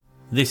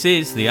This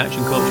is the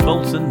Action Coach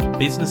Bolton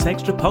Business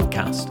Extra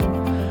podcast.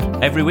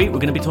 Every week we're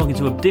going to be talking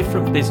to a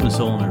different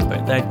business owner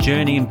about their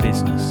journey in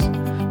business,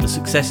 the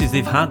successes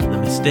they've had, the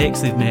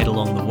mistakes they've made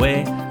along the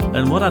way,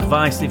 and what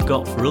advice they've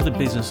got for other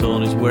business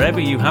owners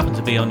wherever you happen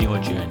to be on your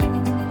journey.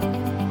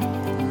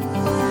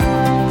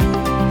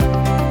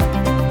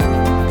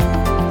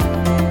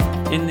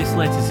 In this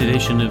latest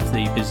edition of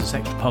the Business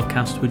Extra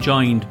podcast, we're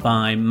joined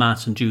by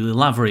Matt and Julie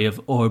Lavery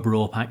of Orb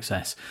Rope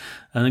Access.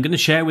 And they're going to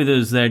share with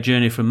us their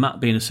journey from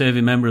Matt being a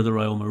serving member of the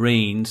Royal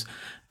Marines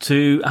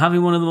to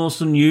having one of the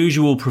most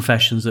unusual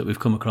professions that we've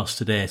come across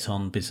to date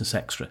on Business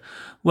Extra.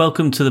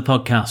 Welcome to the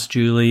podcast,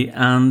 Julie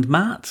and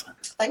Matt.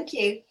 Thank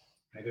you.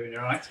 Are you doing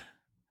all right?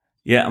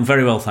 Yeah, I'm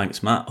very well,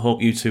 thanks, Matt.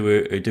 Hope you two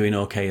are doing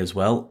okay as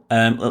well.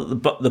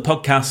 The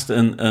podcast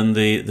and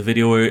the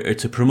video are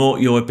to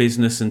promote your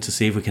business and to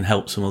see if we can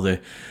help some other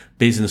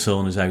business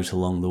owners out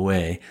along the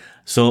way.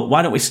 So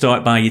why don't we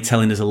start by you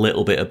telling us a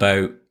little bit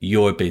about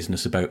your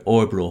business, about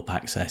Orb Rope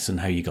Access and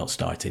how you got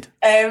started.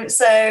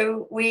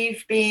 So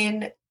we've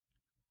been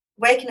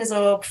working as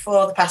Orb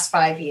for the past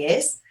 5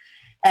 years.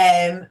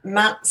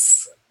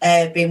 Matt's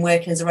been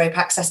working as a rope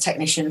access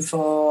technician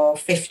for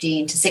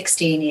 15 to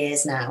 16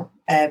 years now.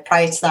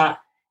 Prior to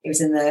that, he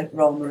was in the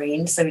Royal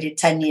Marines. So he did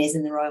 10 years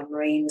in the Royal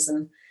Marines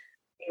and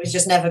he was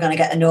just never going to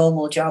get a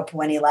normal job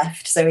when he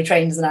left. So he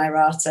trained as an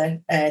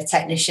IRATA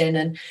technician.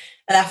 And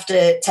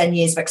after 10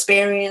 years of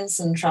experience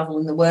and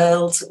traveling the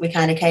world, we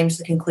kind of came to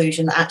the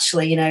conclusion that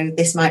actually,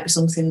 this might be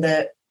something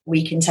that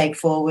we can take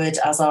forward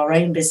as our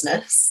own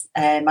business.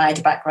 I had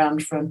a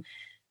background from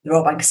the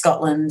Royal Bank of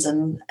Scotland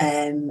and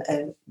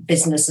a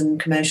business and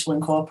commercial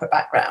and corporate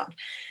background.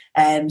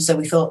 So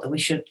we thought that we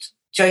should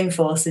join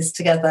forces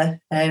together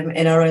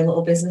in our own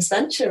little business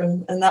venture.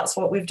 And that's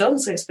what we've done.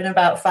 So it's been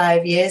about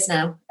 5 years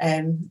now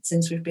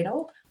since we've been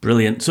Orb.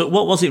 Brilliant. So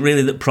what was it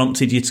really that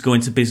prompted you to go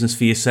into business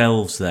for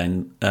yourselves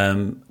then?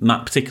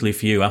 Matt, particularly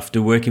for you,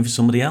 after working for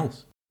somebody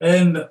else?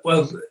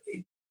 Well,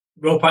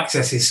 rope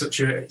access is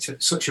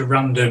such a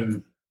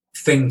random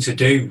thing to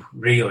do,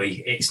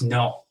 really. It's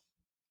not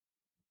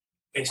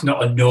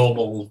a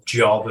normal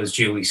job, as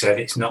Julie said.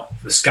 It's not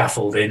the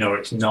scaffolding, or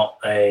it's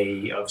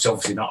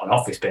obviously not an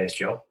office-based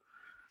job.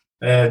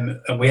 And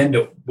we end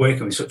up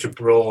working with such a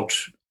broad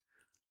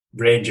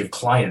range of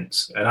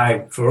clients.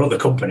 And for other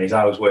companies,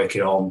 I was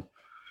working on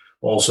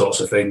all sorts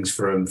of things,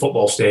 from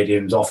football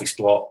stadiums, office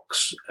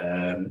blocks,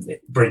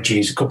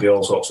 bridges. It could be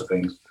all sorts of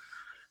things.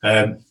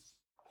 And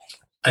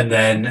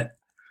then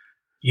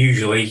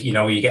usually,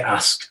 you get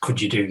asked, could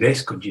you do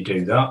this? Could you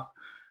do that?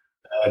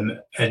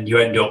 And you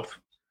end up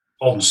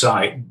on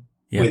site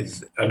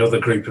with another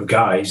group of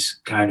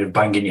guys kind of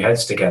banging your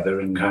heads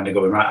together and kind of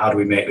going, right, how do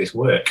we make this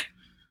work?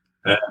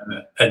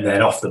 And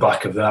then off the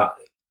back of that,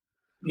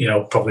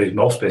 probably as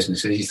most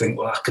businesses, you think,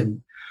 well,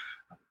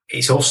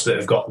 it's us that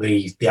have got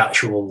the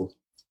actual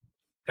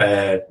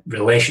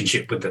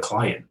relationship with the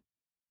client.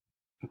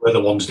 We're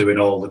the ones doing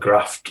all the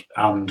graft,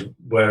 and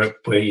we're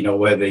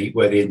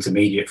the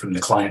intermediate from the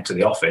client to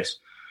the office.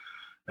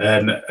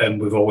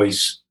 And we've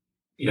always,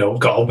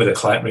 got on with the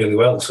client really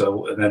well.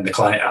 So, and then the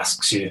client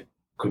asks you,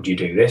 could you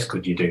do this?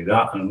 Could you do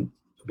that? And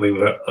we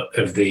were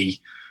at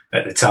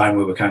the time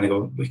we were kind of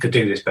going, we could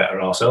do this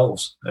better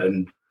ourselves.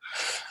 And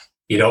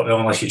you don't know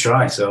unless you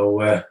try.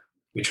 So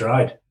we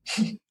tried.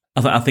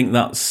 I think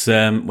that's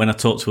when I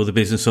talk to other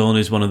business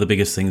owners, one of the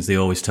biggest things they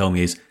always tell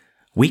me is,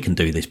 we can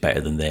do this better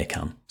than they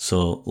can.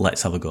 So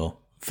let's have a go.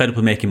 Fed up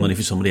of making money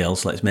for somebody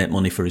else, let's make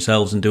money for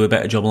ourselves and do a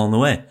better job along the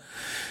way.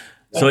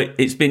 Yeah. So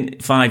it's been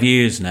 5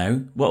 years now.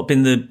 What have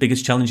been the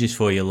biggest challenges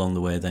for you along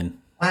the way then?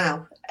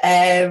 Wow.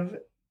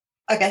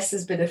 I guess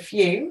there's been a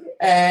few.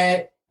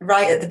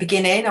 Right at the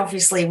beginning,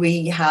 obviously,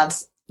 we had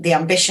the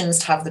ambitions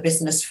to have the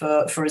business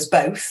for us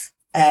both,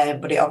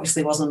 but it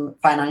obviously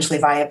wasn't financially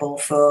viable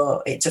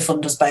for it to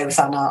fund us both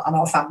and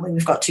our family.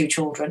 We've got 2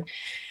 children.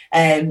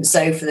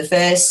 So for the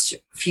first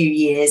few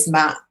years,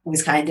 Matt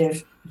was kind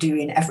of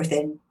doing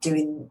everything,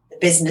 doing the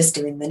business,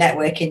 doing the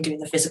networking, doing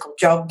the physical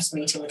jobs,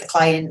 meeting with the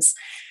clients.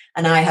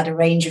 And I had a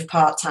range of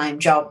part-time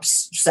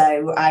jobs.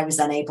 So I was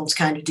then able to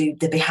kind of do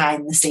the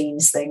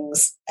behind-the-scenes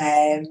things,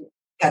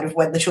 kind of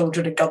when the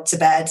children had gone to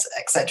bed,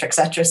 et cetera, et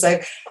cetera. So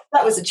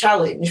that was a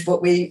challenge,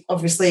 but we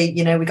obviously,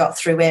 we got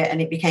through it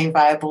and it became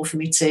viable for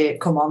me to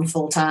come on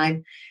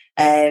full-time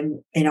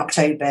in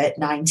October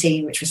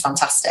 19, which was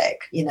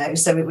fantastic,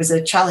 So it was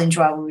a challenge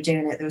while we were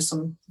doing it. There was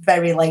some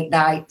very late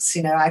nights,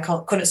 I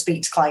couldn't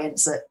speak to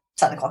clients at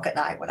 10 o'clock at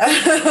night when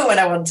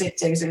I wanted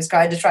to. So it was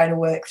kind of trying to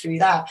work through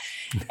that.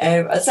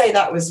 I'd say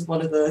that was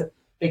one of the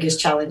biggest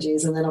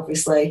challenges. And then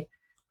obviously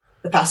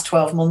the past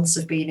 12 months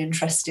have been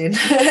interesting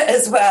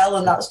as well.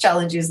 And that's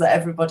challenges that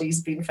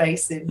everybody's been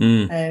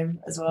facing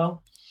as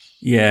well.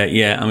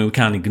 Yeah. I mean, we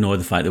can't ignore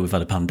the fact that we've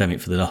had a pandemic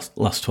for the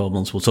last 12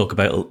 months. We'll talk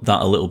about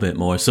that a little bit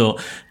more. So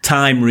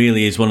time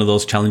really is one of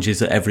those challenges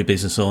that every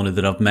business owner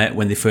that I've met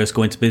when they first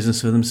go into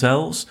business for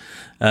themselves.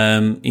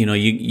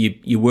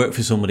 You work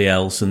for somebody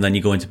else and then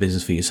you go into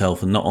business for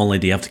yourself. And not only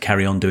do you have to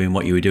carry on doing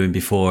what you were doing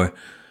before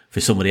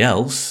for somebody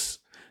else,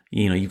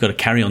 you've got to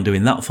carry on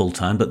doing that full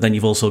time, but then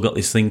you've also got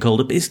this thing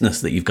called a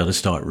business that you've got to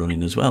start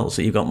running as well.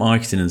 So you've got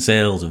marketing and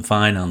sales and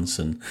finance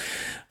and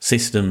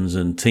systems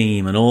and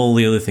team and all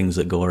the other things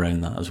that go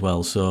around that as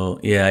well. So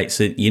yeah,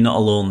 you're not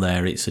alone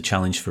there. It's a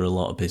challenge for a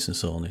lot of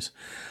business owners.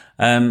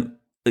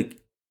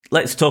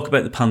 Let's talk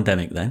about the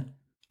pandemic then.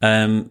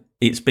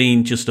 It's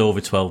been just over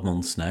 12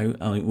 months now.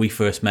 I mean, we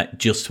first met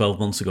just 12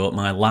 months ago at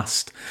my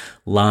last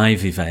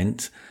live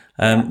event.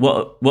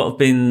 What's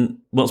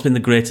been the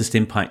greatest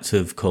impact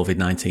of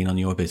COVID-19 on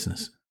your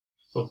business?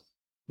 Well,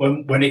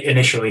 when it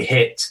initially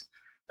hit,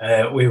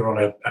 we were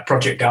on a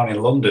project down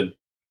in London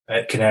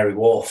at Canary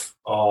Wharf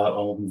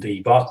on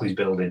the Barclays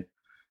building,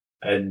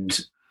 and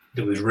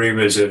there was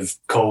rumours of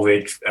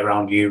COVID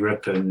around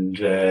Europe, and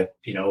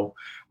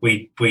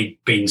we'd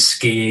been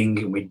skiing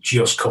and we'd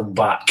just come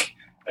back,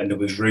 and there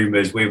was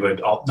rumours. We were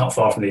not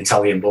far from the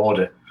Italian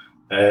border,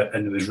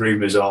 and there was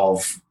rumours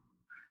of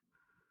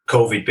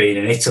COVID being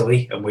in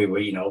Italy, and we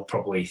were,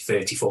 probably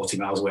 30, 40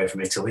 miles away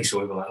from Italy. So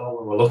we were like,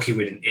 oh, we're lucky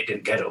it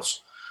didn't get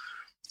us.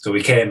 So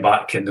we came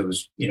back and there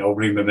was,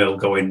 rumour mill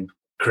going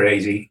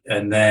crazy.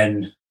 And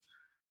then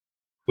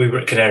we were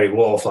at Canary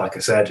Wharf, like I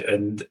said,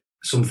 and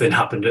something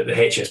happened at the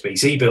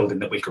HSBC building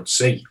that we could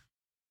see.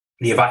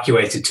 They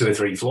evacuated 2 or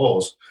 3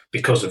 floors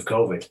because of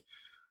COVID.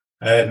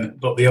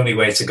 But the only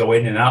way to go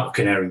in and out of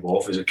Canary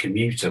Wharf as a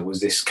commuter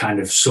was this kind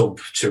of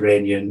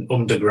subterranean,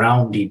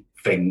 undergroundy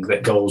thing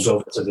that goes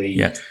over to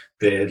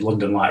the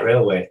London Light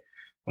Railway.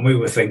 And we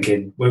were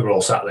thinking, we were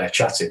all sat there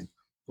chatting,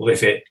 well,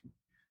 if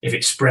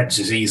it spreads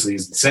as easily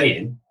as they're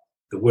saying,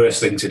 the worst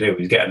thing to do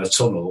is get in a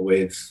tunnel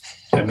with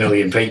 1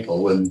 million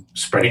people and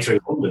spread it through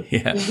London.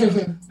 Yeah.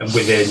 And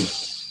within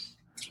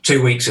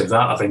 2 weeks of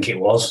that, I think it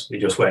was, it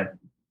just went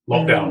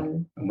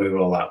lockdown. And we were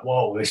all like,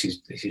 whoa, this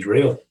is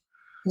real.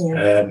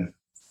 Yeah.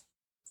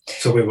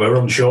 So we were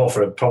unsure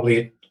for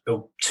probably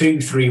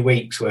 2-3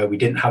 weeks where we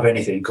didn't have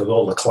anything because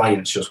all the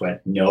clients just went,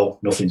 no,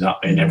 nothing's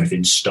happening,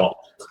 everything's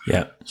stopped.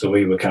 Yeah. So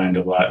we were kind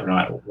of like,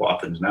 right, what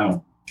happens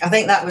now? I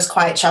think that was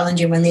quite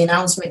challenging when the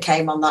announcement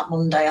came on that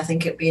Monday. I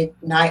think it'd be a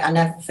night I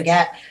never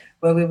forget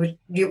where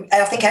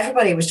I think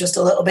everybody was just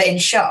a little bit in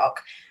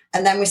shock.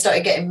 And then we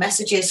started getting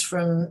messages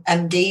from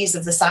MDs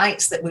of the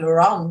sites that we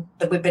were on,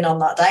 that we'd been on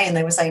that day, and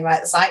they were saying,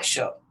 right, the site's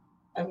shut.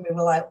 And we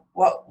were like,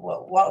 what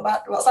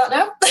about, what's that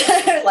now?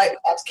 Like, we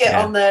had to get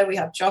on there. We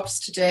have jobs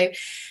to do.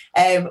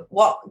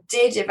 What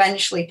did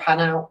eventually pan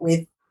out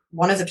with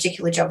one of the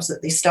particular jobs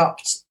that they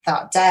stopped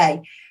that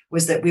day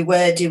was that we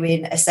were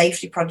doing a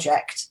safety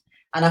project.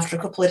 And after a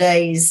couple of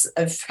days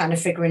of kind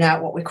of figuring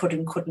out what we could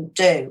and couldn't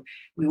do,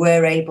 we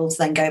were able to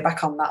then go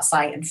back on that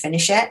site and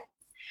finish it.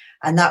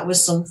 And that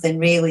was something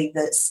really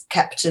that's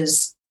kept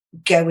us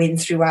going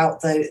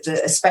throughout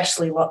the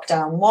especially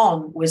lockdown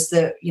one, was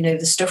that,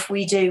 the stuff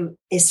we do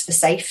is for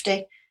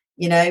safety,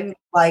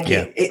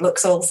 it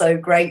looks all so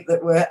great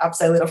that we're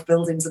abseiling off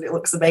buildings and it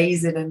looks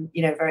amazing and,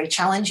 very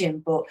challenging,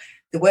 but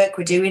the work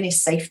we're doing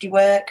is safety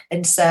work.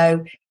 And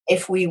so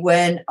if we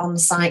weren't on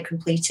site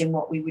completing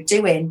what we were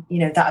doing,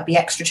 that would be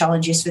extra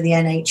challenges for the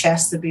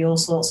NHS. There'd be all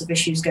sorts of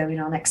issues going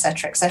on, et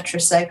cetera, et cetera.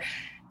 So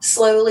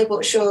slowly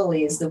but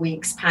surely, as the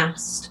weeks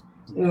passed,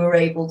 we were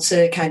able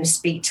to kind of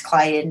speak to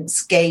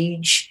clients,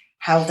 gauge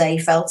how they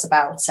felt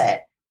about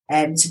it,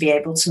 and to be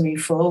able to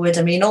move forward.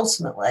 I mean,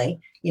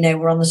 ultimately,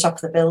 we're on the top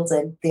of the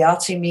building. They are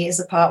 2 meters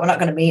apart. We're not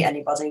going to meet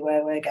anybody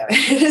where we're going.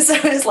 So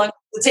as long as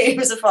the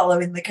teams are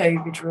following the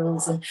COVID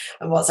rules and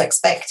what's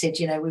expected,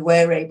 we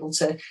were able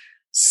to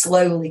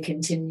slowly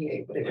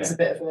continue. But it was a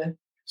bit of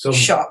a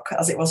shock,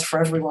 as it was for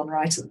everyone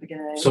right at the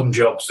beginning. Some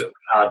jobs that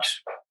we had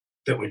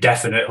that were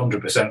definite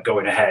 100%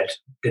 going ahead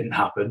didn't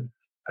happen.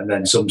 And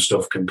then some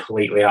stuff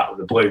completely out of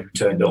the blue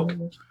turned up.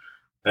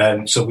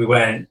 So we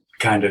weren't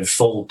kind of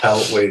full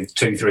pelt with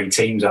 2-3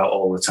 teams out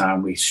all the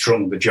time. We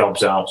strung the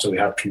jobs out, so we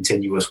had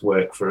continuous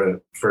work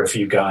for a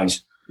few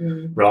guys,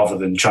 rather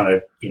than trying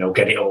to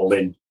get it all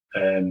in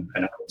and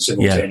have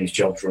simultaneous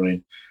jobs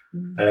running,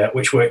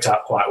 which worked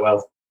out quite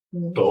well.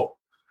 But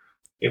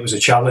it was a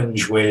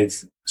challenge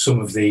with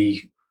some of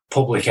the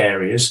public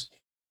areas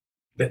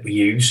that we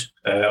use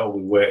or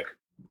we work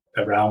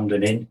around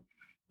and in.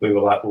 We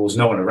were like, well, there's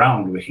no one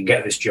around. We can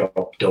get this job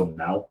done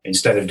now.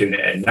 Instead of doing it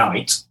at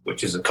night,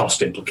 which is a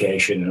cost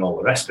implication and all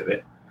the rest of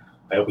it,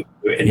 we can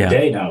do it in the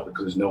day now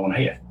because there's no one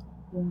here.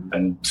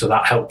 And so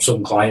that helped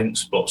some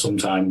clients, but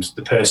sometimes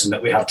the person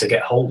that we had to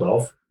get hold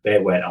of, they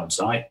weren't on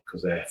site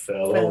because they're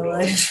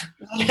furloughed. So,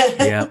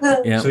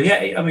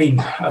 I mean,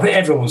 I think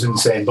everyone's in the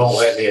same boat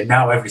lately, and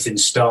now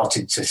everything's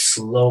started to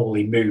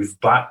slowly move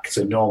back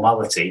to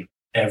normality.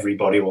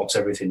 Everybody wants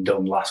everything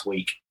done last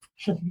week.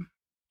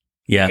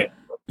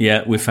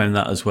 Yeah, we found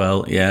that as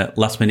well. Yeah,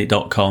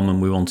 lastminute.com,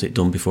 and we want it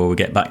done before we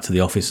get back to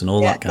the office and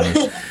all that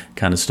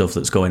kind of stuff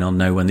that's going on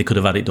now, when they could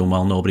have had it done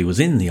while nobody was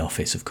in the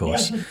office, of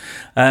course.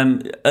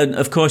 And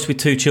of course, with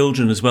 2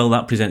 children as well,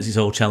 that presents its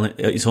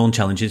own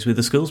challenges with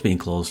the schools being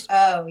closed.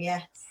 Oh,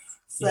 yes.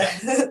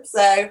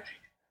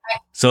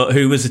 So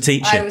who was the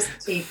teacher? I was the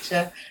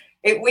teacher.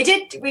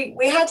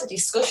 We had a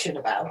discussion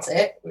about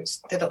it,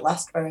 which didn't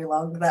last very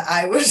long, that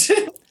I would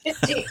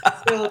teach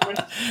children.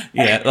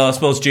 Yeah, well, I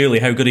suppose, Julie,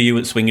 how good are you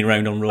at swinging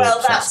around on ropes?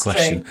 Well, that's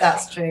true.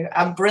 That's true.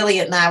 I'm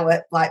brilliant now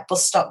at like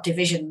bus stop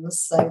divisions,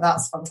 so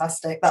that's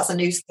fantastic. That's a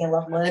new skill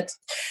I've learned.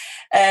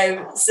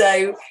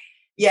 So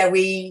yeah,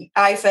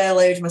 I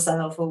furloughed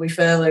myself, or we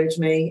furloughed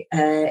me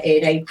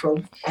in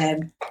April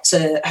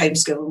to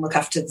homeschool and look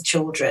after the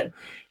children.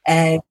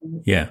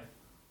 Yeah.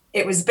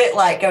 It was a bit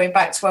like going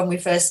back to when we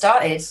first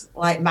started.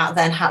 Like Matt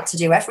then had to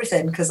do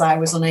everything because I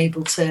was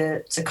unable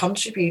to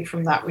contribute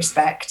from that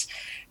respect.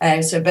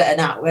 So a bit of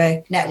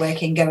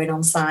networking, going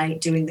on site,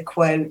 doing the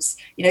quotes.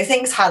 You know,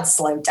 things had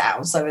slowed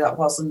down, so that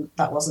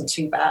wasn't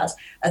too bad.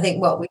 I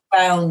think what we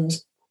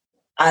found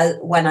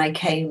when I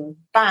came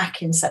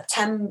back in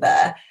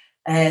September,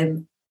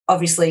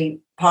 obviously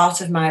part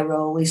of my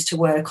role is to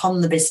work on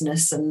the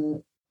business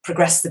and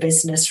progress the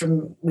business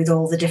with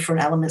all the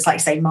different elements, like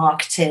say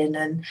marketing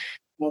and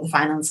the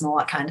finance and all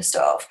that kind of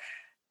stuff.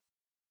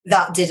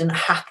 That didn't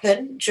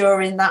happen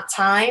during that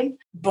time,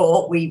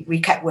 but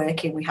we kept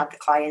working. We had the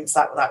clients.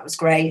 That was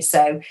great.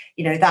 So,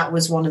 you know, that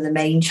was one of the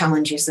main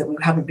challenges, that we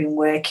haven't been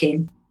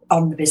working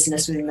on the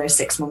business within those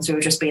 6 months. We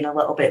were just being a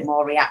little bit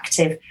more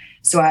reactive.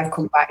 So I've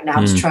come back now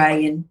to try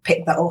and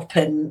pick that up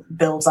and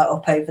build that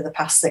up over the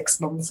past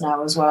 6 months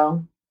now as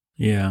well.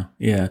 Yeah,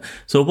 yeah.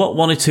 So what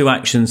 1 or 2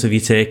 actions have you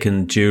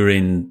taken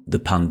during the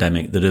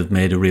pandemic that have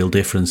made a real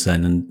difference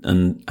then,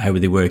 and how are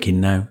they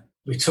working now?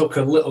 We took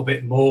a little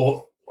bit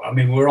more. I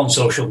mean, we're on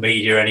social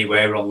media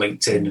anyway. We're on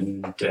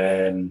LinkedIn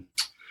and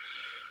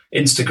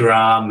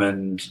Instagram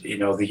and, you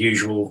know, the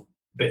usual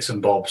bits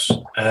and bobs.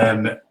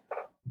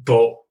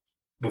 But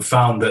we've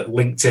found that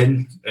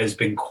LinkedIn has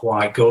been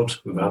quite good.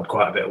 We've had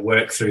quite a bit of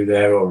work through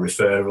there, or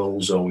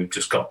referrals, or we've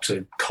just got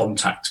to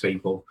contact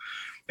people.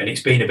 And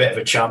it's been a bit of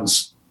a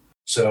chance.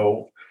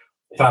 So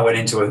if I went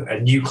into a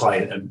new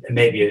client and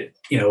maybe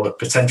a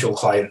potential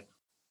client,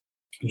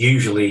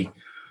 usually,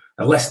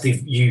 unless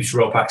they've used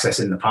rope access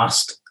in the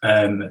past,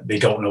 they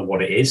don't know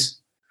what it is.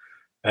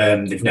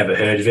 They've never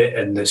heard of it.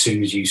 And as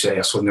soon as you say,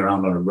 I swing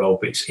around on a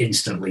rope, it's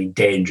instantly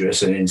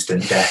dangerous and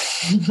instant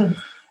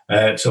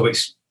death. So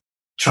it's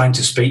trying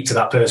to speak to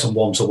that person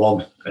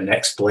one-to-one and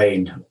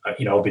explain,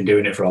 you know, I've been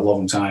doing it for a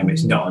long time.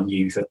 It's not a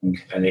new thing.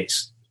 And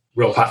it's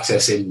rope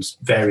access in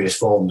various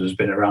forms has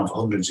been around for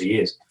hundreds of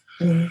years.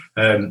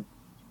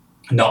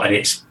 Not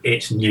in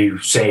its new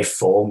safe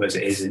form as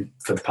it is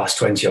for the past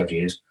 20 odd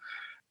years,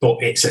 but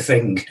it's a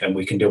thing, and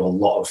we can do a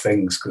lot of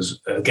things. Because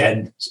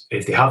again,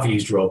 if they have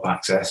used rope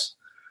access,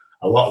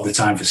 a lot of the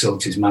time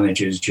facilities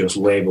managers just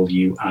label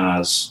you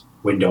as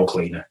window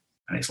cleaner,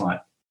 and it's like,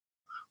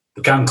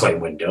 we can clean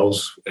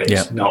windows.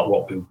 It's not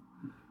what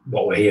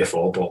we're here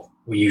for, but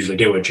we usually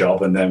do a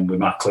job and then we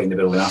might clean the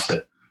building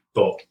after.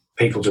 But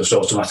people just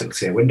automatically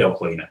say window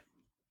cleaner,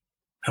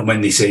 and when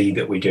they see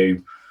that we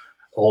do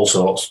all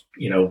sorts,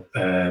 you know,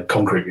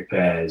 concrete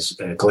repairs,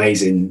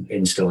 glazing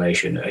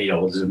installation, you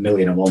know, there's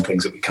 1,000,001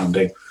 things that we can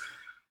do.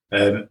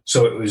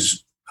 So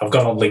I've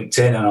gone on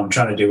LinkedIn and I'm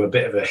trying to do a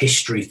bit of a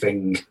history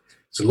thing.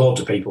 So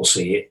loads of people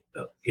see it,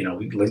 you know,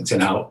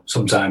 LinkedIn out.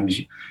 Sometimes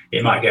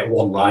it might get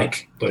 1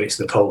 like, but it's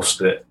the post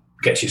that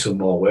gets you some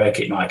more work.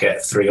 It might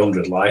get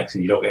 300 likes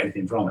and you don't get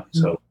anything from it.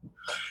 So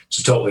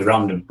it's totally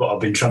random, but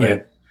I've been trying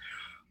to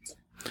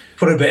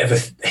put a bit of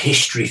a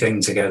history thing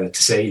together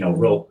to say, you know,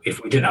 rope,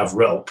 if we didn't have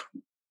rope,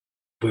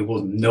 we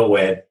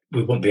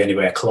wouldn't be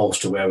anywhere close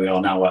to where we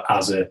are now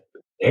as a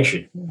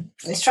nation.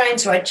 It's trying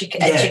to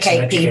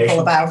educate people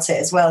about it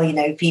as well. You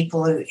know,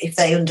 people who, if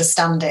they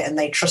understand it and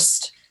they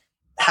trust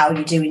how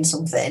you're doing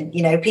something,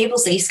 you know, people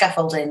see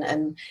scaffolding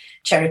and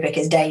cherry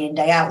pickers day in,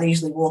 day out. They're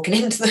usually walking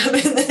into them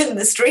in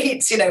the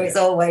streets, you know, it's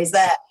always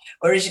there.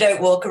 Whereas you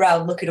don't walk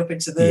around looking up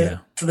into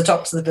to the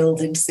tops of the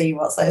building to see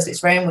what's there. So it's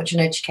very much an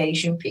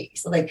education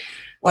piece. I think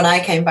when I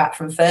came back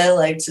from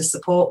furlough to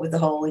support with the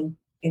whole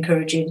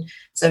encouraging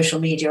social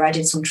media, I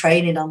did some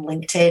training on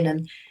LinkedIn,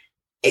 and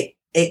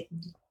it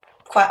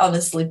quite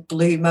honestly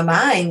blew my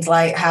mind,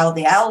 like how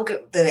the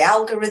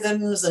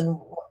algorithms and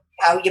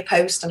how you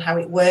post and how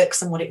it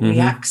works and what it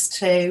reacts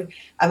to.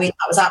 I mean,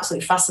 that was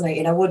absolutely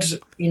fascinating. I would,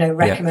 you know,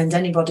 recommend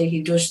anybody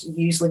who does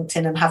use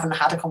LinkedIn and haven't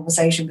had a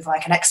conversation with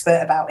like an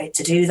expert about it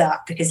to do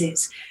that, because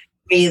it's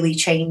really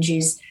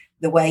changes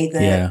the way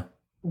that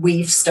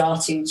we've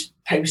started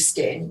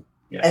posting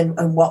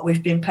and what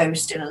we've been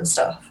posting and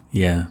stuff.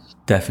 Yeah,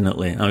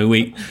 definitely. I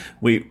mean,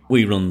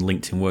 we run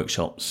LinkedIn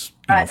workshops,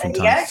 you know, from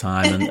time to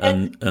time,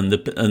 and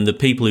the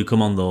people who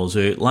come on those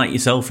are, like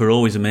yourself, are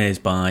always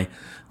amazed by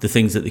the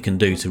things that they can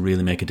do to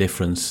really make a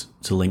difference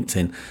to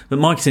LinkedIn. But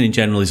marketing in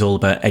general is all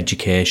about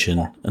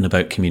education and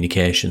about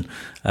communication.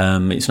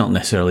 It's not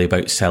necessarily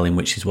about selling,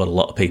 which is what a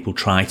lot of people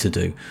try to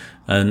do.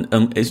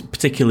 And it's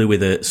particularly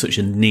with such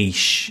a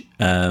niche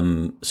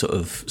sort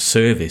of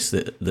service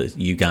that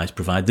you guys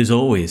provide, there's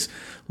always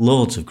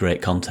loads of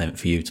great content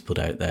for you to put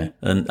out there.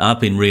 And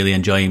I've been really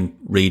enjoying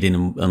reading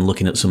and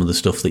looking at some of the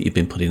stuff that you've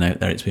been putting out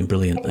there. It's been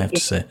brilliant, I have to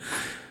say.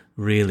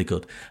 Really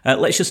good.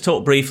 Let's just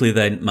talk briefly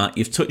then, Matt.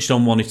 You've touched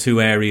on one or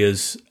two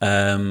areas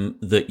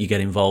that you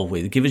get involved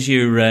with. Give us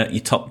your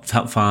top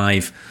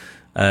 5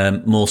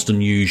 most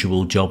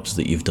unusual jobs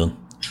that you've done.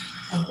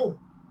 Ooh,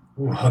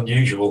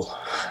 unusual.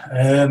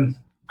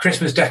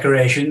 Christmas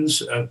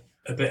decorations are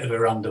a bit of a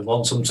random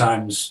one.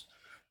 Sometimes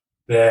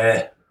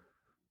they're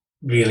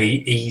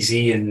really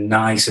easy and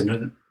nice,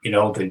 and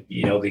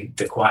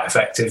they're quite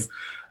effective.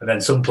 And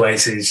then some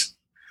places,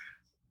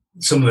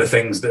 some of the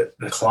things that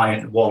the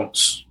client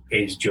wants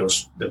is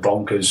just the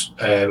bonkers.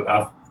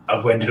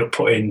 I've ended up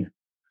putting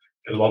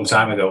a long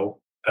time ago.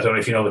 I don't know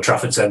if you know the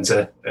Trafford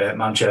Centre at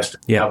Manchester.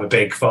 Yeah. Have a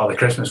big Father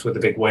Christmas with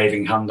a big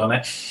waving hand on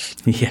it.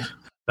 Yeah.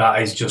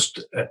 That is just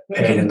a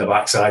pain in the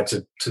backside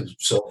to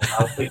sort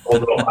out.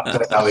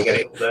 That's how we get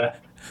it up there.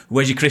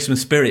 Where's your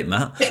Christmas spirit,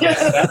 Matt?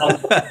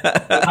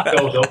 That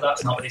goes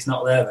up. It's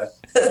not there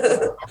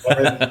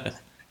then.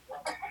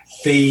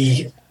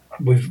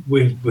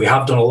 We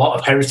have done a lot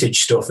of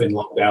heritage stuff in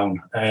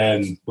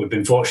lockdown. We've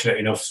been fortunate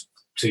enough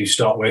to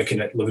start working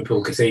at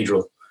Liverpool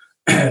Cathedral,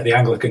 the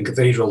Anglican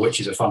Cathedral,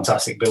 which is a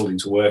fantastic building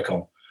to work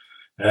on.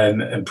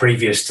 And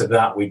previous to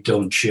that, we'd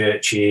done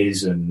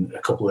churches and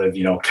a couple of,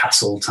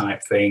 castle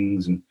type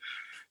things and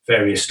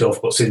various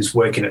stuff. But since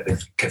working at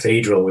the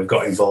cathedral, we've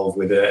got involved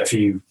with a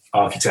few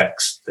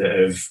architects that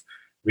have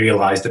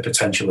realised the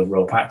potential of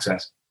rope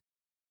access.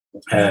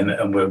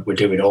 And we're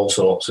doing all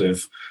sorts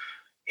of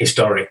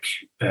historic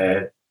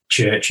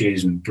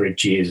churches and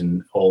bridges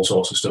and all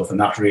sorts of stuff. And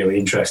that's really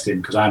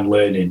interesting because I'm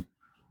learning.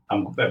 I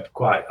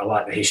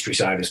like the history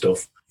side of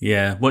stuff.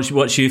 Yeah.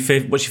 What's your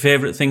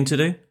favourite thing to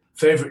do?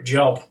 Favourite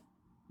job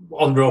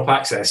on rope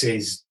access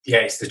is,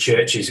 it's the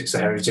churches, it's the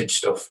heritage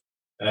stuff.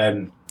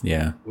 We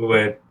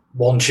were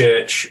one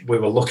church, we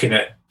were looking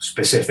at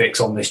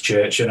specifics on this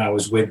church, and I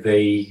was with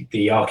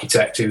the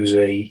architect who was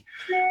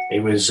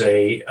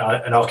an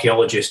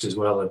archaeologist as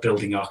well, a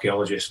building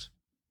archaeologist,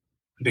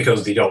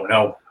 because they don't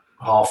know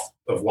half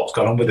of what's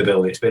gone on with the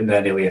building. It's been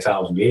there nearly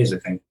 1,000 years, I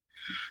think.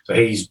 So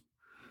he's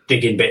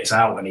digging bits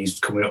out and he's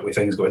coming up with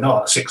things going,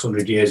 that's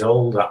 600 years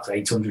old, that's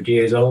 800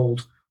 years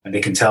old. And they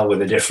can tell with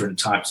the different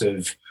types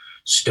of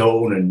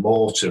stone and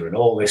mortar and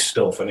all this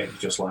stuff. And it's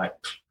just like,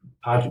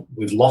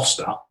 we've lost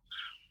that.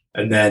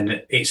 And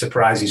then it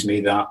surprises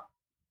me that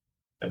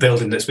a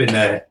building that's been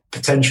there,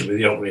 potentially,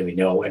 they don't really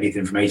know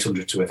anything from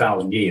 800 to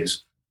 1,000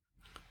 years.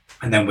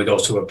 And then we go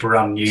to a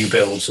brand new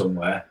build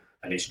somewhere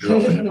and it's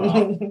dropping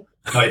apart.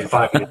 Not even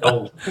 5 years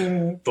old.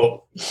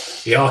 But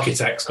the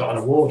architect's got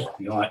an award.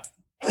 You're like,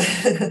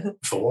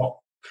 for what?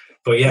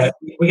 But yeah,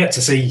 we get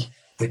to see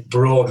the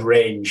broad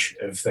range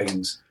of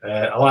things.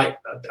 I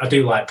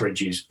do like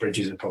bridges.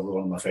 Bridges are probably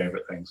one of my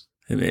favourite things.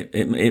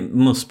 It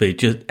must be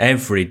just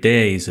every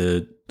day is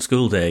a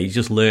school day. You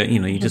just learn,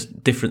 you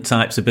just different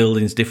types of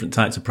buildings, different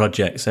types of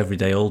projects every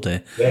day, all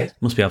day. Yeah.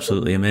 Must be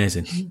absolutely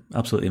amazing.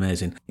 Absolutely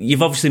amazing.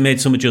 You've obviously made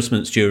some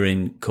adjustments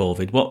during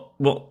COVID.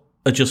 What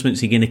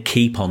adjustments are you going to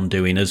keep on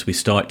doing as we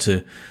start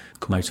to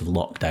come out of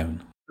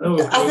lockdown?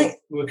 I think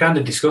we're kind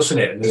of discussing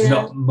it, and there's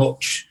not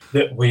much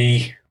that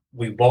we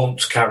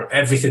won't carry.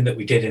 Everything that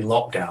we did in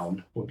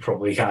lockdown would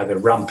probably either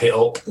ramp it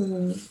up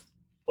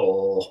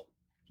or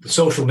the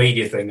social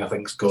media thing, I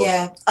think, is good.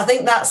 Yeah, I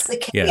think that's the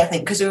key, I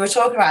think, because we were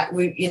talking about,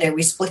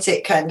 we split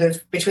it kind of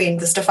between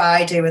the stuff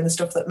I do and the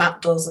stuff that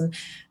Matt does. And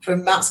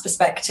from Matt's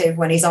perspective,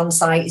 when he's on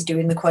site, he's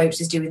doing the quotes,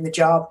 he's doing the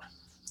job.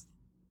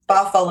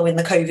 Bar following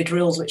the COVID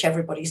rules, which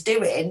everybody's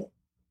doing,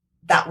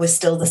 that was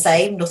still the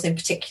same. Nothing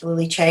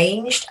particularly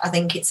changed. I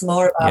think it's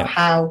more about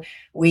how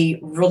we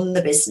run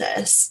the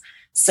business.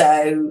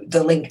 So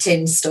the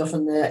LinkedIn stuff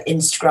and the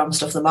Instagram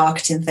stuff, the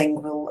marketing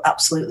thing will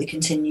absolutely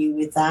continue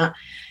with that.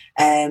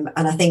 And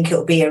I think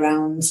it'll be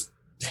around,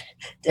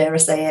 dare I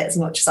say it, as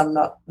much as I'm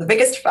not the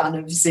biggest fan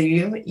of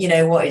Zoom,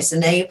 what it's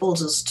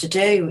enabled us to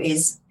do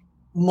is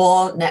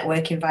more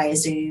networking via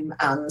Zoom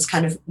and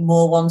kind of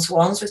more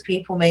one-to-ones with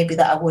people maybe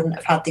that I wouldn't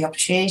have had the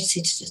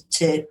opportunity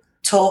to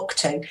talk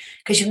to,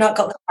 because you've not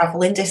got the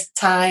travelling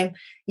time,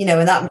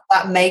 and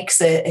that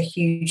makes a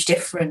huge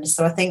difference.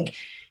 So I think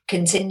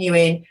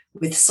continuing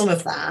with some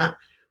of that,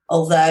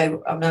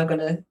 although I'm now going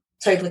to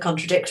totally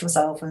contradict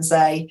myself and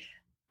say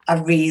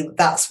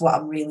that's what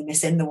I'm really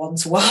missing, the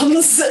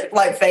one-to-ones,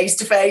 like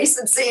face-to-face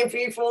and seeing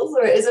people.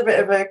 So it is a bit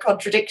of a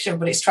contradiction,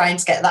 but it's trying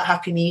to get that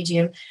happy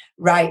medium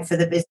right for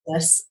the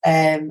business.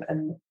 And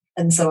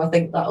so I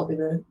think that'll be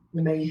the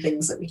main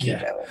things that we keep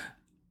going.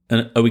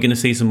 And are we going to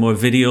see some more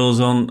videos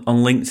on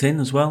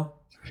LinkedIn as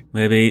well?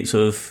 Maybe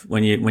sort of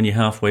when you're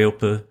halfway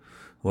up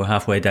or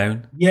halfway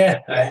down? Yeah,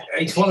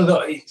 it's one of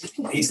the.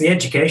 It's the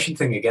education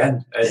thing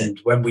again. And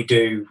when we're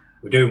doing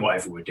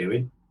whatever we're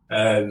doing,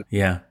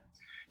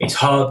 it's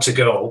hard to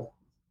go.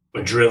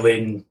 We're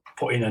drilling,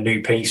 putting a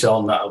new piece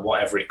on that, or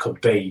whatever it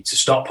could be, to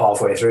stop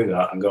halfway through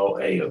that and go,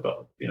 hey, I've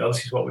got,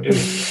 this is what we're doing.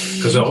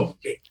 Because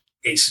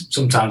it's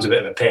sometimes a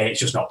bit of a pain. It's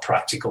just not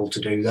practical to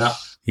do that.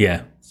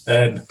 Yeah.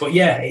 But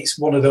it's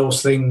one of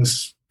those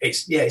things.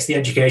 It's the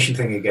education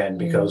thing again,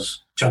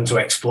 because trying to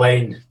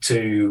explain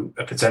to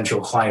a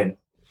potential client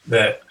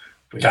that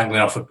we're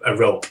dangling off a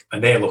rope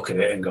and they look at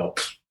it and go,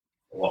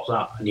 What's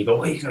that? And you go,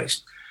 well,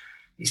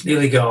 it's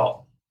nearly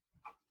got,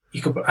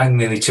 you could hang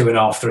nearly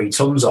 2.5, 3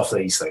 tons off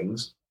these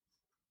things.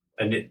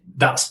 And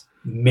that's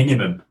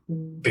minimum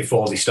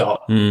before they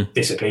start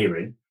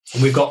disappearing.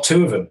 And we've got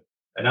 2 of them,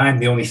 and I'm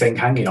the only thing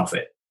hanging off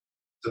it.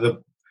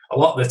 So a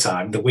lot of the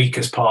time, the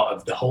weakest part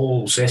of the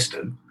whole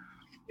system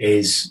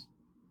is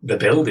the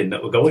building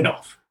that we're going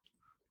off.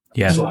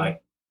 Yeah. It's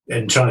like,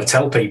 and trying to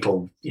tell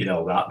people,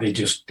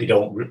 that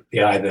they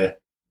either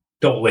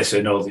don't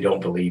listen or they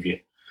don't believe you.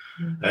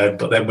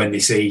 But then when they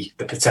see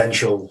the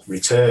potential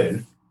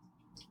return,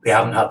 they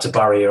haven't had to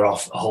barrier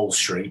off a whole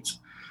street.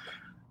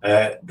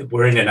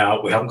 We're in and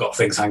out. We haven't got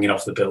things hanging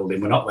off the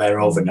building. We're not there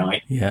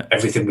overnight. Yeah.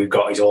 Everything we've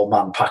got is all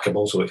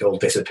man-packable, so it all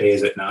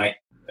disappears at night.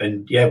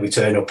 And yeah, we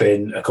turn up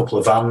in a couple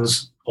of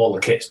vans, all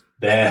the kit's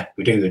there,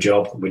 we do the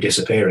job, we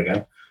disappear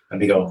again.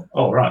 And they go,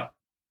 oh, right.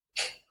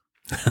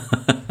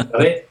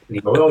 That it? And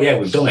you go, oh, yeah,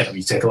 we've done it. And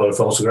you take a lot of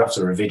photographs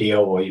or a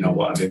video or,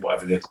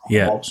 whatever the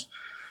client wants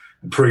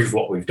and prove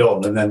what we've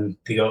done. And then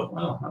they go,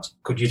 oh,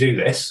 could you do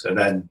this? And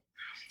then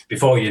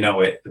before you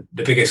know it,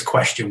 the biggest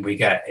question we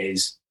get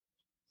is,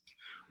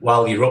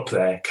 while you're up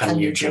there, can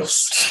you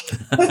just?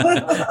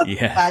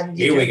 Yeah.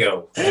 Here we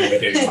go. Here we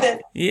do.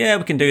 Yeah,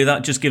 we can do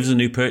that. Just give us a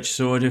new purchase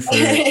order for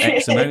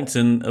X amount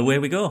and away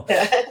we go.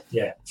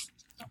 Yeah.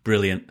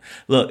 Brilliant.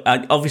 Look,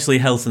 obviously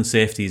health and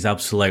safety is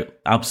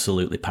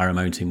absolutely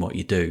paramount in what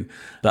you do.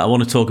 But I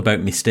want to talk about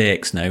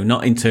mistakes now,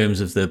 not in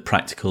terms of the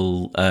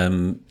practical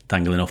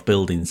dangling off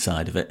buildings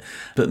side of it,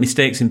 but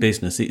mistakes in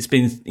business. It's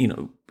been,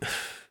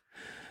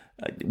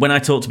 when I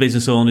talk to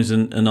business owners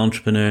and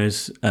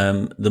entrepreneurs,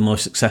 the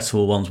most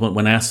successful ones,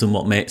 when I ask them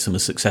what makes them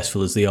as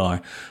successful as they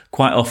are,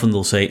 quite often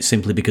they'll say it's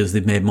simply because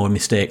they've made more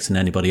mistakes than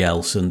anybody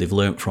else and they've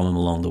learnt from them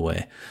along the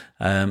way.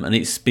 And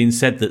it's been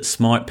said that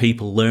smart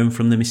people learn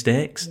from the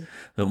mistakes,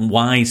 that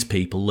wise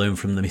people learn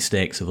from the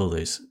mistakes of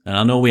others. And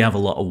I know we have a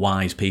lot of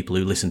wise people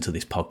who listen to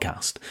this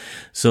podcast.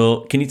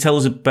 So can you tell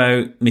us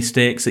about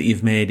mistakes that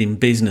you've made in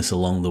business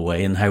along the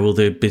way and how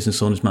other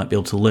business owners might be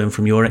able to learn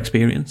from your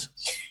experience?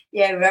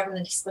 Yeah, we were having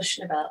a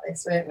discussion about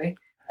this, weren't we?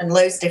 And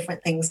loads of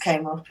different things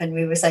came up, and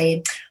we were saying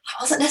it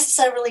wasn't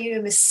necessarily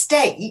a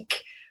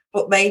mistake,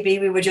 but maybe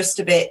we were just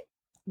a bit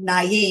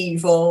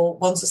naive, or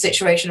once a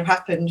situation had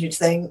happened, you'd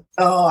think,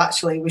 oh,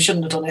 actually, we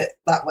shouldn't have done it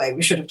that way.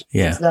 We should have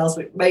done something else,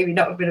 but maybe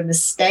not have been a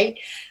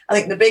mistake. I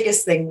think the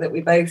biggest thing that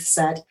we both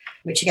said,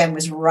 which again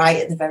was right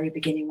at the very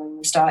beginning when we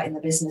were starting the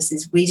business,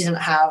 is we didn't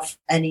have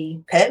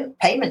any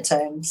payment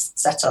terms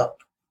set up.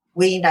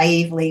 We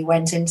naively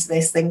went into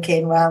this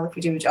thinking, well, if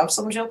we do a job,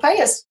 somebody will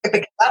pay us.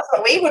 Because that's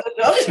what we would have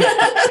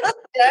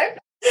done.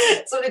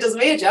 Somebody does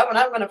me a job and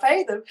I'm going to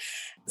pay them.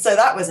 So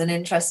that was an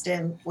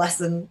interesting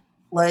lesson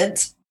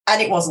learnt.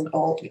 And it wasn't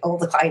all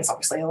the clients,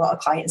 obviously. A lot of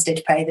clients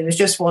did pay. There was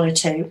just 1 or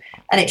 2,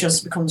 and it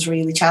just becomes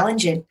really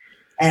challenging.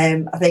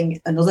 I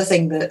think another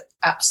thing that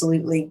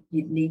absolutely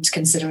you need to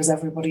consider, as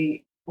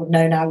everybody would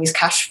know now, is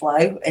cash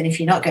flow. And if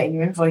you're not getting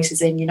your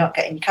invoices in, you're not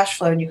getting your cash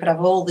flow, and you could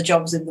have all the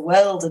jobs in the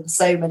world and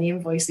so many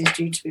invoices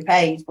due to be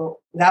paid, but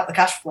without the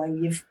cash flow,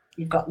 you've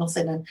got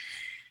nothing. And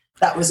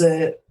that was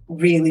a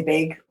really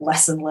big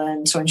lesson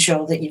learned, to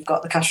ensure that you've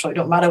got the cash flow. It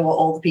don't matter what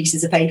all the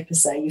pieces of paper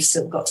say, you've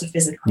still got to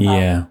physically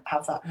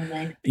have that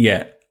money.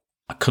 Yeah,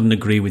 I couldn't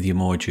agree with you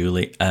more,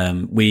 Julie.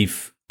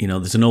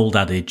 There's an old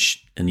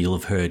adage, and you'll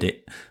have heard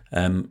it,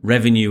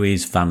 revenue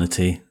is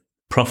vanity,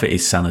 profit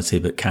is sanity,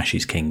 but cash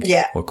is king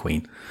or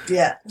queen.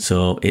 Yeah.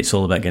 So it's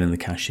all about getting the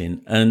cash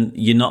in. And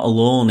you're not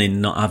alone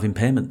in not having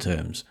payment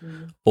terms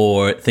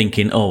or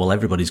thinking, oh, well,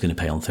 everybody's going to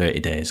pay on 30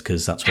 days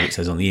because that's what it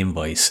says on the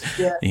invoice,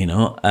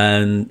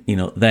 and,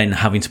 then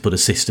having to put a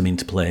system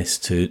into place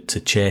to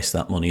chase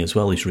that money as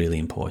well is really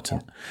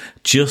important.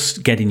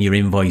 Just getting your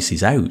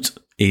invoices out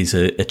is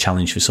a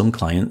challenge for some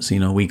clients.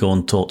 We go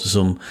and talk to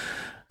some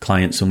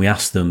clients and we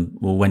ask them,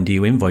 well, when do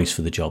you invoice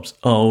for the jobs?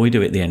 Oh, we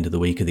do it at the end of the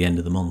week or the end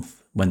of the month.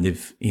 When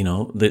they've,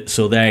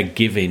 so they're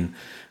giving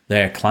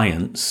their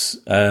clients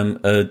a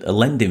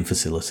lending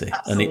facility.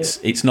 Absolutely. And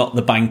it's not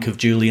the bank of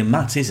Julie and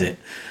Matt, is it?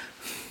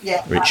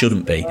 Yeah. Or it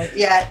shouldn't be.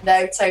 Yeah,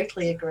 no,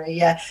 totally agree.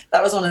 Yeah,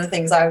 that was one of the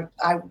things I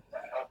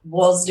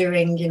was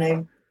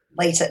doing,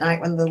 late at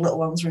night when the little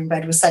ones were in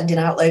bed, was sending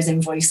out those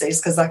invoices,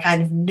 because I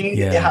kind of knew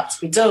that they had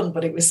to be done,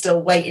 but it was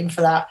still waiting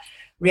for that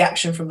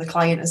reaction from the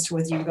client as to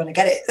whether you were going to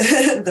get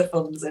it, the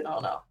funds in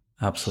or not.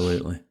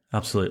 Absolutely.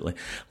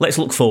 Let's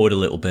look forward a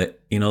little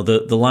bit.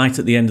 The light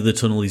at the end of the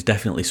tunnel is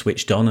definitely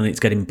switched on, and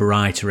it's getting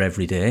brighter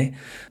every day.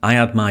 I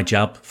had my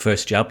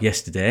first jab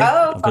yesterday.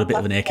 I've got a bit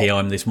of an achy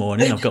arm this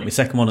morning. I've got my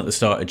second one at the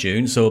start of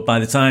June. So by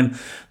the time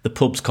the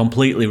pubs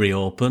completely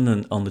reopen,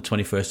 and on the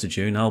 21st of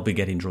June, I'll be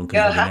getting drunk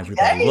and hugging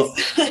everybody.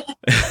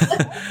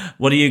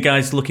 What are you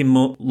guys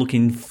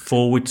looking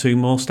forward to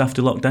most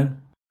after lockdown?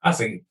 I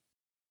think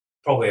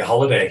probably a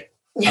holiday.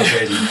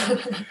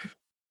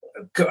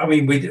 I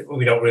mean, we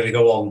don't really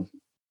go on.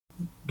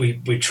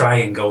 We try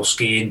and go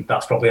skiing.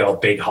 That's probably our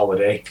big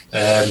holiday.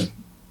 And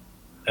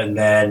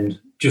then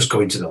just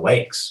going to the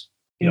lakes,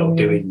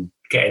 getting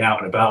out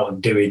and about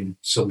and doing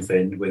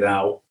something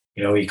without,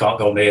 you can't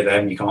go near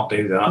them. You can't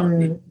do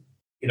that.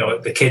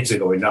 the kids are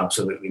going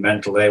absolutely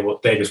mental.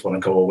 They just want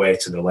to go away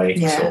to the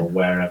lakes or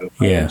wherever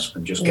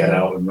and just get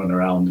out and run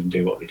around and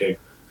do what they do.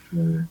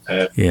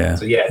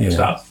 Just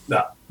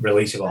that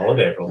release of a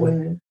holiday,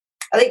 probably.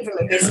 I think from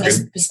a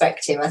business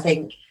perspective, I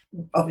think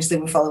obviously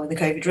we're following the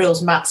COVID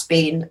rules. Matt's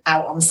been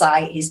out on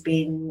site, he's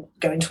been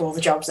going to all the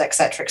jobs,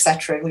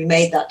 etc., and we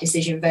made that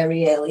decision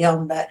very early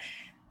on that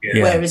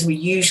whereas we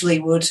usually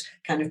would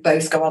kind of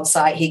both go on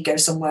site, he'd go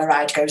somewhere,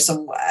 I'd go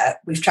somewhere,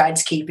 we've tried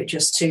to keep it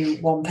just to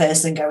one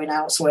person going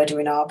out, so we're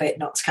doing our bit,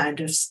 not to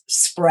kind of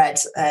spread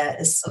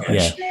as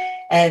such.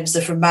 So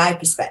from my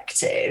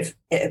perspective,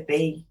 it'd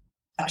be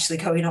actually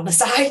going on a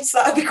site, so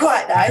that'd be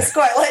quite nice.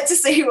 Quite like to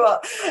see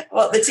what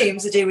the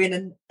teams are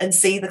doing and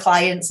see the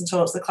clients and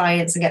talk to the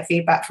clients and get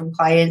feedback from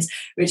clients,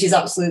 which is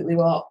absolutely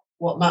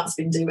what Matt's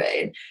been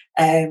doing.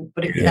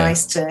 But it'd be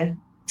nice to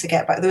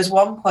get back. There was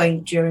one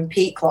point during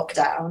peak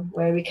lockdown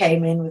where he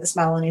came in with a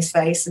smile on his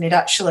face and he'd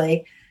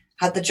actually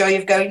had the joy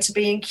of going to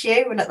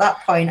B&Q, and at that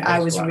point I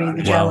was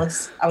really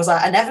jealous. I was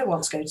like, I never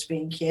want to go to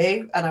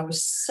B&Q, and I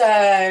was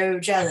so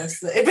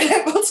jealous that he'd been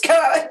able to go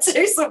out and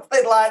do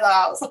something like that.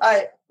 I was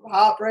like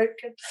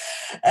heartbroken.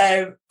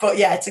 But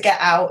to get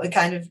out and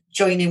kind of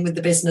join in with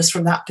the business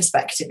from that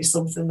perspective is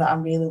something that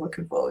I'm really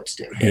looking forward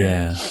to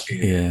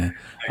doing.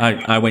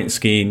 I went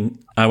skiing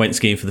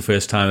for the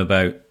first time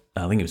about,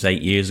 I think it was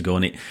 8 years ago,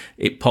 and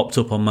it popped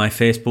up on my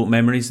Facebook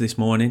memories this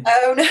morning.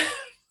 Oh no!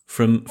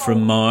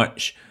 From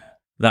March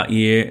that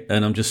year,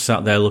 and I'm just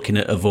sat there looking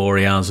at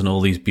Avoriaz and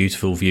all these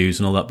beautiful views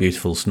and all that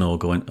beautiful snow,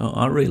 going, "Oh,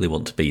 I really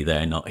want to be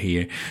there, not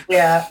here."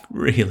 Yeah,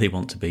 really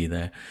want to be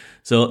there.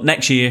 So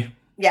next year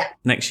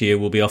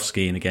we'll be off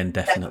skiing again,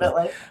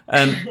 definitely.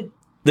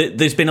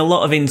 There's been a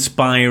lot of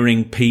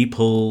inspiring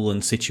people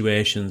and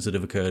situations that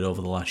have occurred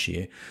over the last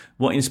year.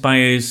 What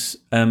inspires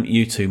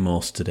you two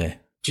most today?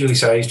 Julie,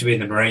 so I used to be in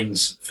the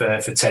Marines for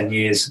 10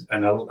 years,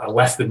 and I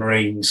left the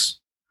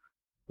Marines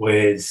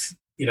with,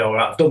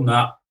 I've done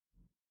that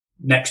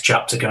next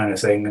chapter kind of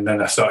thing, and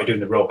then I started doing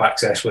the rope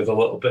access with a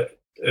little bit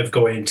of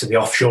going into the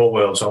offshore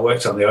world. So I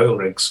worked on the oil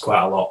rigs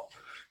quite a lot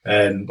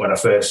when I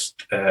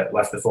first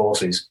left the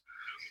forces,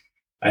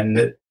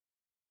 and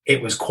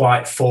it was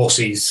quite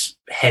forces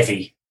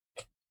heavy.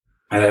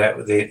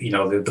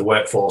 The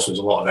workforce was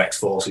a lot of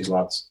ex-forces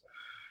lads.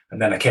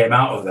 And then I came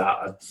out of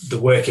that. The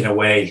working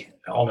away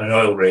on an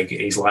oil rig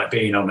is like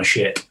being on a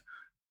ship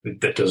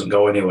that doesn't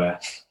go anywhere,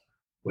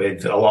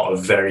 with a lot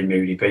of very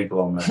moody people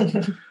on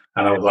there.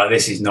 And I was like,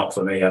 this is not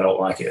for me. I don't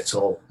like it at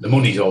all. The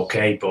money's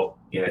okay, but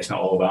it's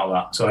not all about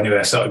that. So anyway,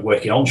 I started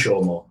working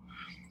onshore more.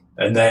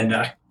 And then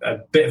a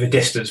bit of a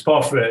distance,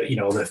 apart from,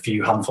 the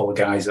few handful of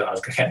guys that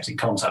I've kept in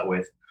contact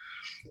with.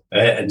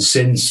 And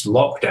since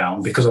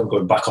lockdown, because I'm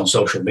going back on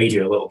social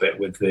media a little bit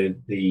with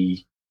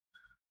the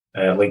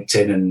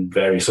LinkedIn and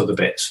various other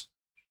bits,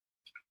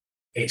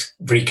 it's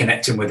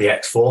reconnecting with the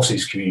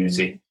ex-forces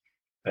community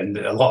and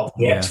a lot of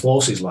the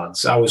ex-forces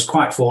lads. I was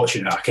quite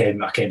fortunate. I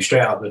came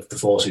straight out of the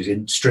forces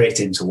straight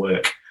into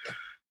work,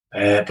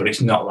 but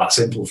it's not that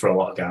simple for a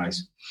lot of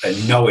guys.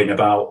 And knowing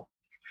about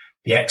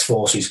the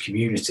ex-forces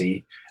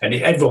community, and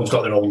everyone's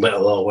got their own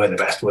little, we're the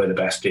best,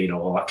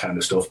 all that kind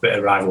of stuff, bit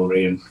of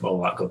rivalry and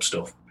all that good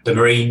stuff. The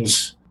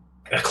Marines,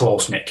 a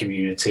close-knit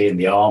community, and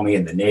the Army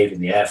and the Navy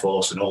and the Air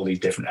Force and all these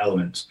different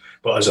elements.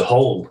 But as a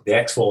whole, the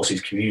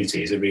ex-forces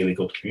community is a really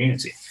good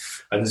community.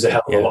 And there's a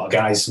hell of a lot of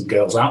guys and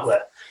girls out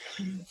there.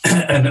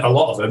 And a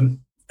lot of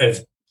them,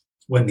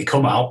 when they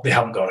come out, they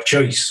haven't got a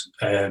choice.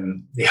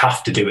 They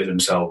have to do it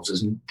themselves.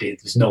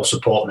 There's no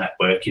support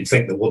network. You'd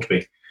think there would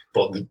be,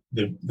 but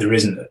there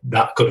isn't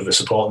that good of a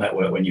support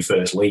network when you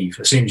first leave.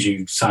 As soon as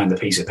you sign the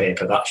piece of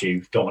paper, that's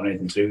you. Don't want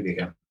anything to do with it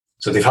again.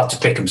 So they've had to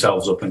pick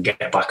themselves up and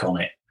get back on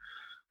it.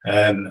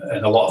 And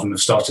a lot of them have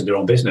started their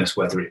own business,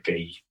 whether it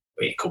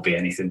could be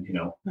anything,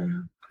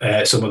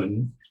 some of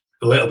them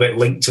a little bit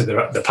linked to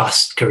the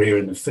past career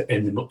in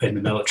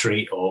the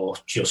military, or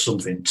just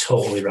something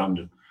totally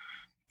random.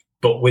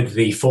 But with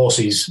the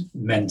forces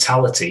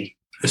mentality,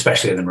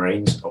 especially in the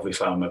Marines,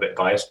 obviously I'm a bit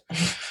biased,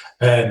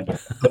 but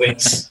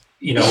it's,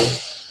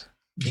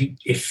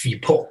 if you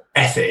put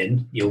effort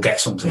in, you'll get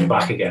something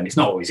back again. It's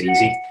not always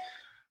easy.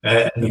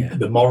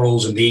 The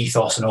morals and the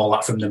ethos and all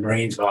that from the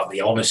Marines about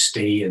the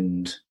honesty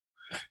and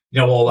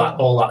all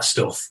that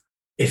stuff.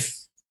 If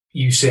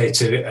you say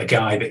to a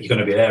guy that you're going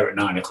to be there at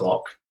 9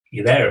 o'clock,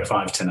 you're there at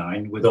 5 to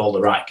 9 with all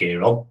the right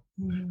gear on,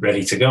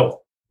 ready to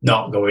go.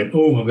 Not going,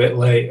 I'm a bit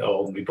late,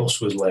 or my bus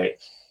was late.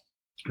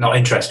 Not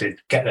interested.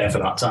 Get there for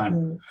that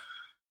time.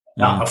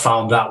 I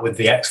found that with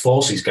the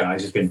ex-forces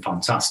guys has been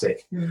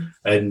fantastic.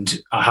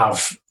 And I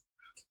have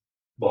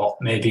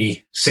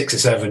maybe 6 or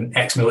 7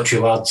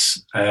 ex-military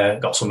lads,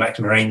 got some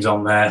ex-Marines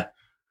on there,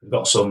 we've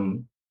got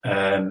some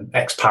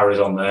ex-paras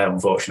on there,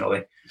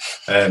 unfortunately.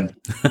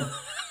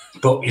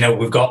 But,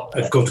 we've got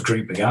a good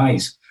group of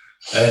guys.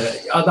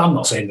 I'm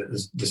not saying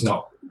that there's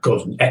not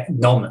good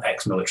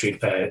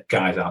non-ex-military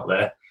guys out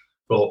there,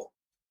 but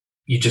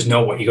you just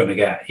know what you're going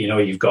to get.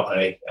 You've got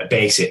a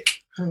basic.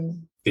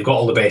 You've got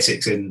all the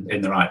basics in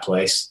the right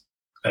place,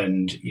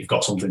 and you've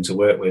got something to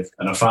work with.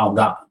 And I found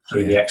that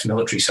through the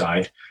ex-military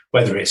side,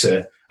 whether it's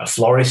a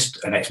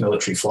florist, an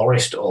ex-military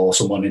florist, or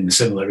someone in a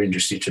similar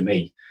industry to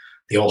me,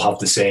 they all have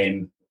the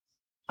same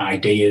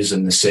ideas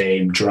and the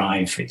same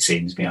drive, it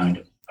seems, behind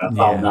them. I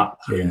found that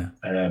through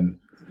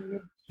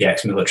the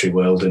ex-military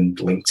world and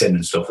LinkedIn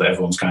and stuff, that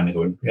everyone's kind of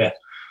going,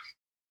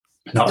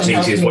 not as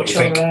easy as what you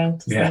think.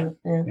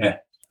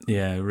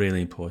 Yeah,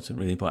 really important,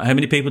 really important. How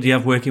many people do you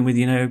have working with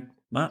you now,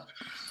 Matt?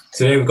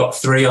 Today we've got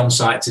 3 on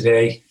site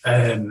today,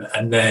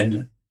 and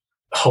then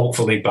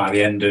hopefully by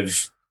the end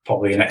of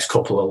probably the next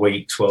couple of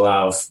weeks, we'll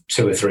have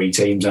 2 or 3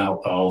 teams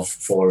out of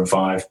 4 and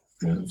 5.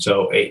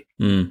 So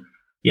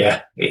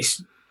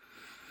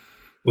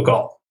we've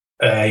got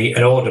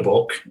an order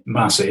book,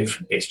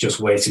 massive. It's just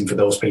waiting for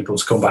those people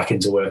to come back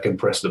into work and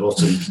press the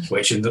button,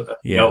 which,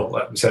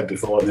 like we said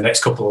before, in the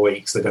next couple of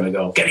weeks, they're going to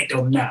go, get it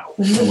done now.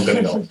 And we're going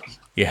to go.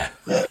 Yeah.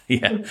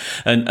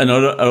 And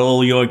are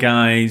all your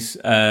guys,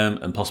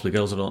 and possibly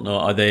girls, I don't know,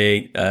 are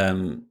they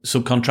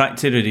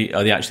subcontracted, or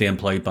are they actually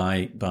employed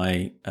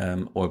by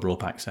Orb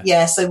Rope Access?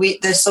 Yeah, so the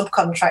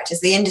subcontractors,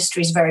 the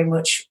industry very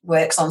much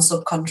works on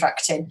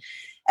subcontracting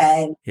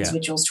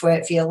individuals to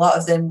work for you. A lot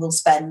of them will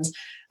spend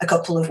a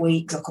couple of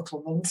weeks or a couple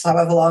of months,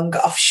 however long,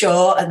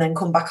 offshore, and then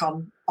come back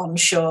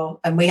onshore.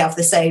 And we have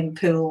the same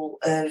pool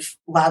of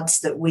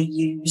lads that we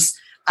use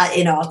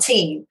in our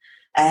team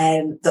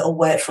that'll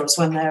work for us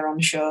when they're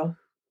onshore.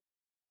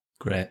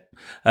 Great.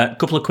 A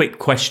couple of quick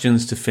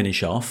questions to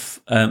finish off.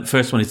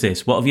 First one is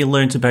this: what have you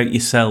learnt about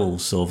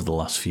yourselves over the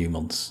last few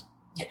months?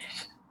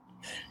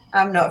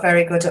 I'm not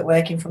very good at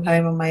working from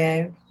home on my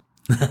own.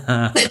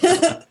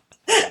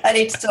 I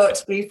need to talk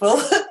to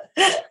people.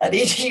 I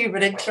need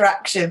human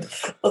interaction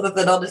other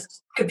than on a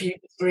computer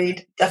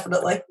screen,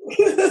 definitely.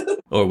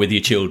 Or with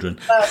your children.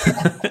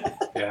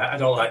 Yeah, I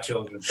don't like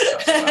children.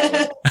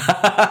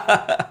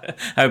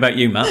 How about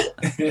you, Matt?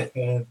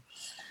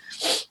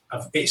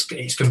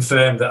 It's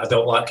confirmed that I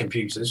don't like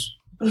computers.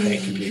 I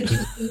hate computers.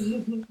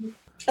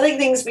 I think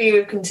things for you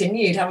have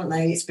continued, haven't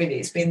they? It's been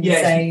the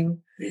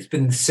same. It's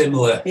been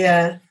similar.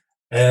 Yeah.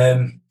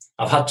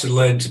 I've had to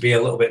learn to be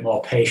a little bit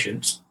more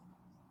patient,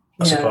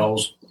 I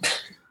suppose,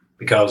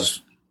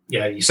 because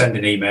you send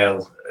an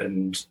email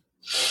and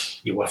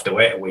you have to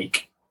wait a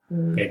week,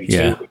 maybe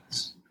 2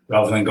 weeks,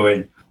 rather than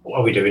going, what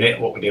are we doing it?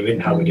 What are we doing?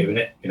 How are we doing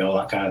it?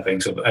 That kind of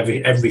thing. So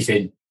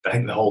everything, I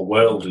think the whole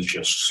world has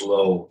just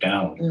slowed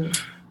down,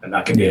 and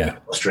that can be a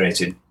bit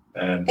frustrating.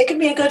 It can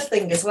be a good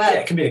thing as well. Yeah,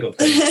 it can be a good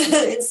thing.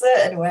 In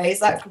certain ways,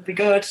 that could be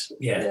good.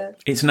 Yeah.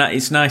 It's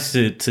nice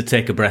to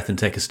take a breath and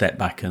take a step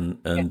back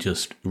and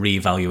just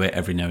reevaluate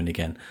every now and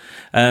again.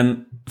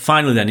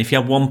 Finally then, if you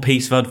had one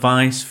piece of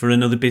advice for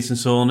another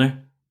business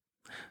owner,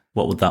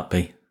 what would that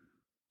be?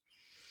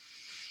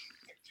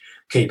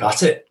 Keep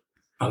at it,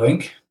 I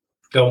think.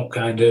 Don't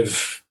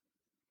if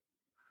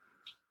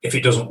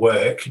it doesn't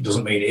work, it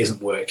doesn't mean it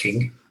isn't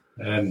working.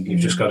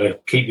 You've just got to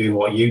keep doing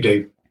what you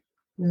do.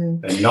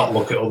 And not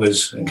look at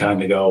others and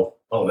kind of go,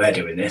 oh, they're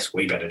doing this,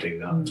 we better do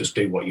that. Just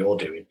do what you're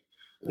doing.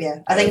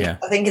 Yeah, I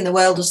think in the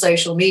world of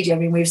social media, I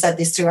mean, we've said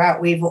this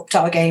throughout, we've upped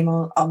our game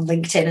on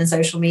LinkedIn and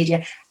social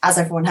media, as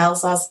everyone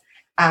else has.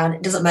 And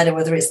it doesn't matter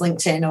whether it's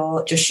LinkedIn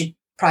or just your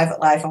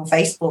private life on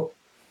Facebook.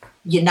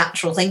 Your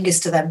natural thing is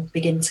to then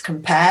begin to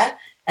compare.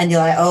 And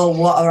you're like, oh,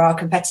 what are our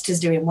competitors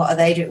doing? What are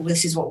they doing?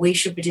 This is what we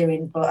should be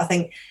doing. But I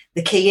think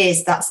the key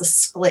is that's a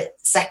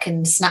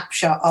split-second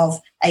snapshot of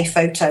a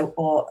photo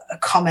or a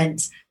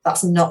comment.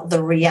 That's not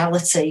the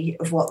reality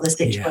of what the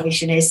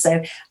situation is.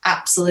 So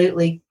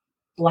absolutely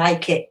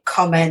like it,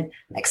 comment,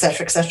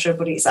 etc.,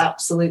 but it's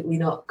absolutely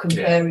not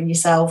comparing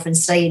yourself, and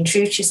staying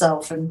true to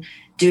yourself and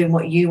doing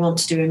what you want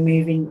to do and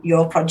moving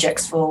your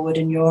projects forward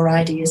and your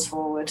ideas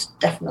forward,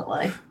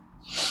 definitely.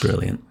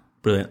 Brilliant.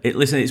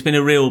 Listen, it's been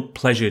a real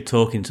pleasure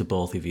talking to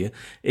both of you.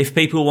 If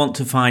people want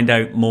to find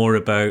out more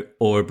about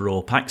Orb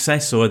Rope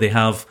Access, or they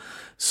have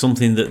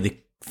something that they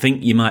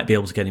think you might be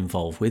able to get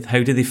involved with,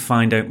 how do they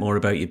find out more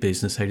about your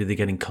business? How do they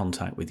get in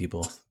contact with you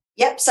both?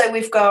 Yep, so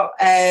we've got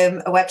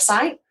a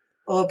website,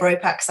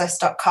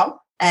 orbropeaccess.com,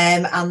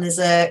 and there's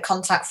a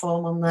contact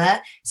form on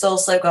there. It's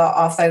also got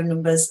our phone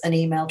numbers and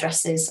email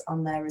addresses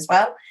on there as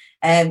well.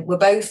 We're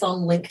both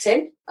on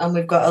LinkedIn, and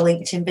we've got a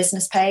LinkedIn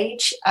business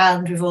page,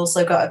 and we've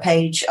also got a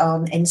page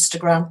on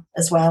Instagram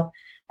as well,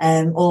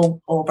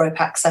 Orb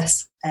Rope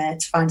Access,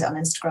 to find it on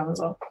Instagram as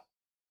well.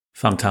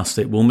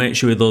 Fantastic. We'll make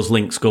sure those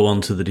links go on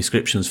to the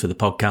descriptions for the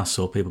podcast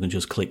so people can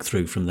just click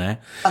through from there.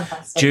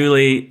 Fantastic.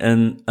 Julie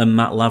and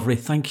Matt Lavery,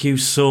 thank you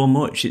so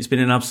much. It's been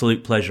an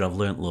absolute pleasure. I've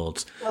learnt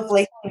loads.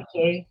 Lovely. Thank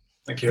you.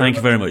 Thank you. Thank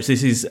you very much.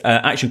 This is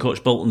Action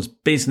Coach Bolton's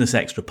Business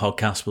Extra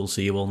podcast. We'll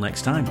see you all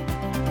next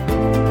time.